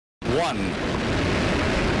1.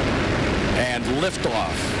 And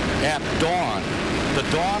liftoff at dawn. The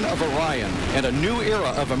dawn of Orion and a new era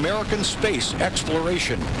of American space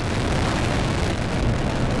exploration.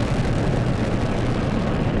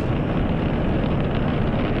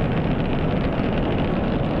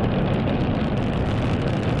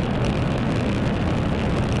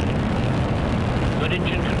 Good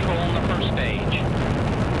engine control on the first stage.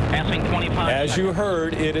 Passing 25. As you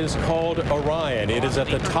heard, it is called Orion. It is at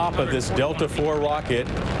the top of this Delta IV rocket,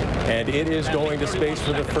 and it is going to space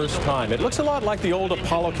for the first time. It looks a lot like the old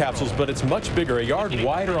Apollo capsules, but it's much bigger, a yard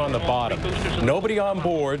wider on the bottom. Nobody on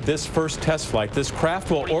board this first test flight. This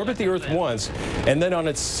craft will orbit the Earth once, and then on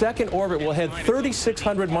its second orbit will head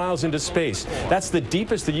 3,600 miles into space. That's the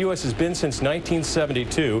deepest the U.S. has been since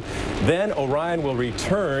 1972. Then Orion will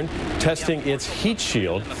return, testing its heat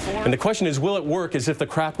shield. And the question is, will it work as if the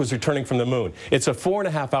craft was returning from the moon? It's a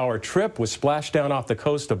 4.5-hour trip with splashdown off the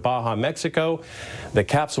coast of Baja, Mexico. The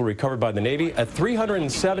capsule recovered by the Navy, a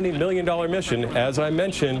 $370 million mission. As I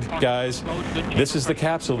mentioned, guys, this is the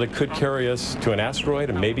capsule that could carry us to an asteroid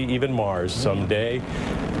and maybe even Mars someday.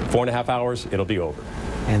 4.5 hours, it'll be over.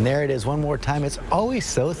 And there it is one more time. It's always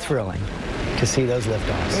so thrilling to see those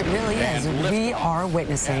liftoffs. It really is. We are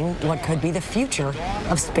witnessing what could be the future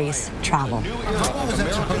of space travel. How long is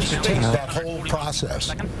it supposed to take, that whole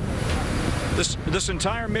process? This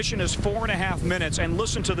entire mission is 4.5 minutes, and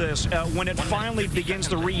listen to this. When it finally begins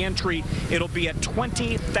the re-entry, it'll be at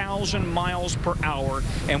 20,000 miles per hour,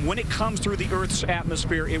 and when it comes through the Earth's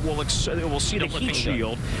atmosphere, it will see the heat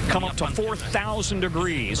shield come up to 4,000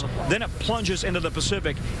 degrees. Then it plunges into the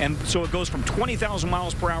Pacific, and so it goes from 20,000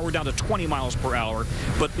 miles per hour down to 20 miles per hour.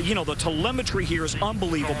 But, you know, the telemetry here is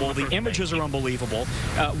unbelievable. The images are unbelievable.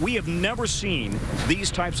 We have never seen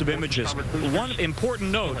these types of images. One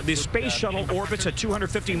important note, the space shuttle orbits at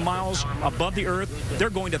 250 miles above the Earth. They're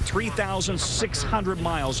going to 3,600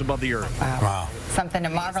 miles above the Earth. Wow. Something to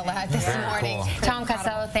marvel at this morning. Cool. Tom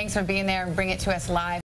Costello, thanks for being there and bring it to us live.